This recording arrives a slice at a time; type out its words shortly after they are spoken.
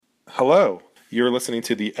Hello. You're listening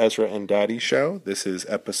to the Ezra and Daddy Show. This is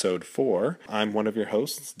episode 4. I'm one of your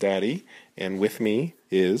hosts, Daddy, and with me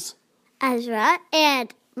is Ezra,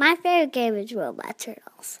 and my favorite game is Robot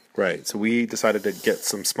Turtles. Right. So we decided to get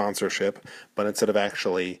some sponsorship, but instead of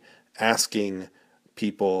actually asking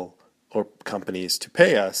people or companies to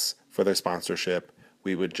pay us for their sponsorship,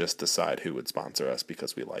 we would just decide who would sponsor us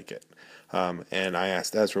because we like it. And I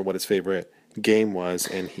asked Ezra what his favorite game was,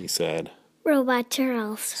 and he said Robot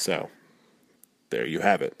Turtles. So, there you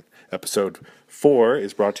have it. Episode 4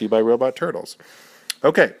 is brought to you by Robot Turtles.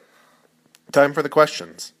 Okay, time for the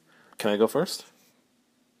questions. Can I go first?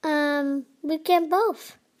 We can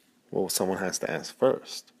both. Well, someone has to ask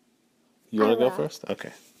first. You want to go first?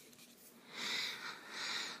 Okay.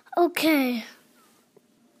 Okay.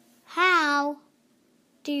 How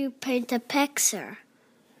do you paint a picture?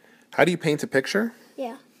 How do you paint a picture?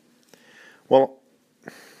 Yeah. Well,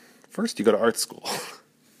 first you go to art school.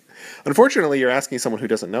 Unfortunately, you're asking someone who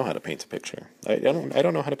doesn't know how to paint a picture. I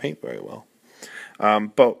don't know how to paint very well.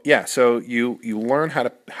 But yeah, so you learn how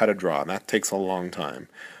to draw, and that takes a long time.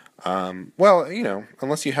 Well,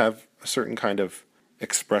 unless you have a certain kind of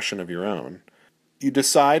expression of your own, you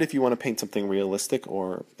decide if you want to paint something realistic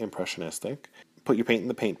or impressionistic. Put your paint in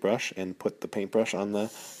the paintbrush and put the paintbrush on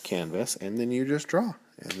the canvas, and then you just draw,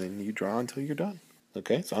 and then you draw until you're done.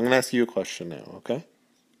 Okay, so I'm going to ask you a question now. Okay.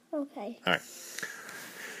 Okay. All right.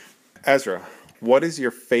 Ezra, what is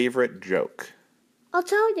your favorite joke? I'll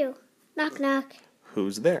tell you. Knock, knock.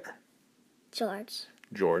 Who's there? George.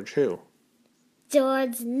 George who?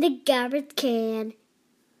 George in the garbage can.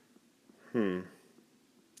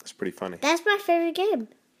 That's pretty funny. That's my favorite game.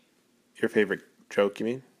 Your favorite joke, you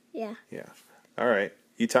mean? Yeah. Yeah. All right.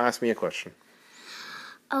 You ask me a question.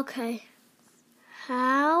 Okay.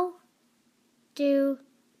 How do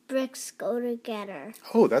bricks go together?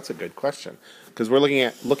 Oh, that's a good question. Because we're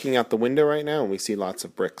looking out the window right now, and we see lots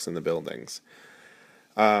of bricks in the buildings.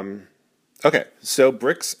 Okay, so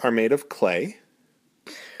bricks are made of clay.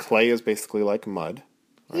 Clay is basically like mud.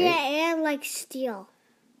 Right? Yeah, and like steel.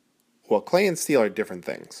 Well, clay and steel are different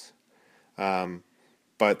things.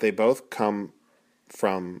 But they both come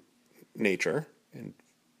from nature in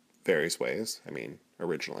various ways. I mean,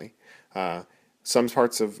 originally. Some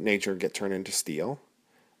parts of nature get turned into steel.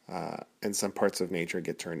 And some parts of nature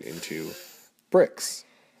get turned into bricks.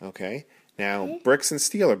 Okay? Now, bricks and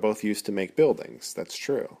steel are both used to make buildings. That's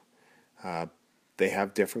true. They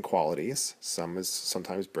have different qualities.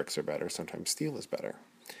 Sometimes bricks are better, sometimes steel is better.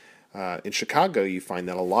 In Chicago, you find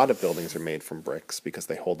that a lot of buildings are made from bricks because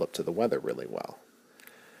they hold up to the weather really well.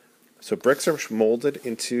 So bricks are molded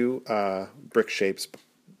into brick shapes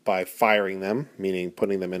by firing them, meaning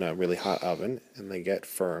putting them in a really hot oven, and they get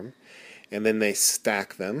firm. And then they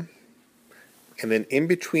stack them. And then in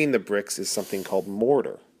between the bricks is something called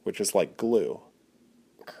mortar, which is like glue.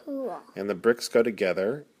 Cool. And the bricks go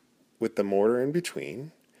together with the mortar in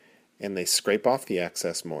between, and they scrape off the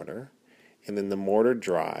excess mortar, and then the mortar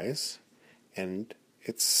dries, and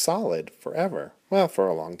it's solid forever. Well, for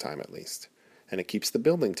a long time at least. And it keeps the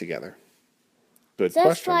building together. Good Just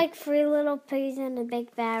question. like 3 little pigs in a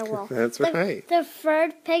big bad wolf. That's right. The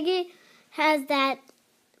third piggy has that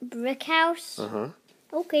brick house. Uh-huh.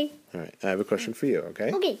 Okay. All right, I have a question for you,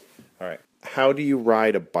 okay? Okay. All right. How do you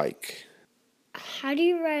ride a bike? How do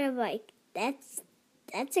you ride a bike? That's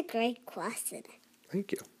a great question.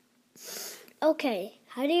 Thank you. Okay.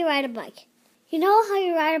 How do you ride a bike? You know how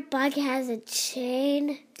you ride a bike has a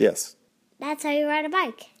chain? Yes. That's how you ride a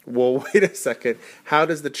bike. Well, wait a second. How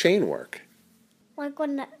does the chain work? Like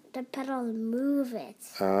when the pedals move it.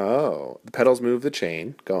 Oh, the pedals move the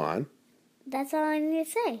chain. Go on. That's all I need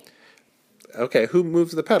to say. Okay, who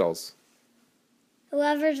moves the pedals?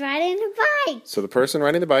 Whoever's riding the bike. So the person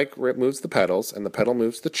riding the bike moves the pedals, and the pedal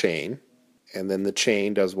moves the chain, and then the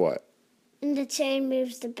chain does what? And the chain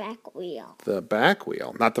moves the back wheel. The back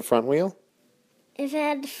wheel, not the front wheel? If it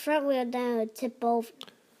had the front wheel down, it would tip over.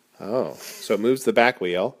 Oh, so it moves the back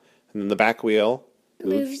wheel, and then the back wheel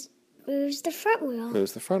Moves the front wheel.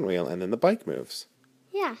 moves the front wheel, and then the bike moves.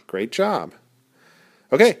 Yeah. Great job.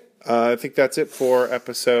 Okay, I think that's it for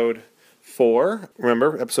episode 4.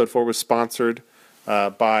 Remember, episode 4 was sponsored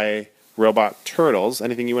by Robot Turtles.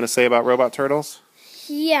 Anything you want to say about Robot Turtles?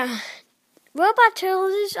 Yeah. Robot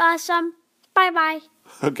Turtles is awesome. Bye-bye.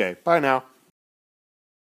 Okay, bye now.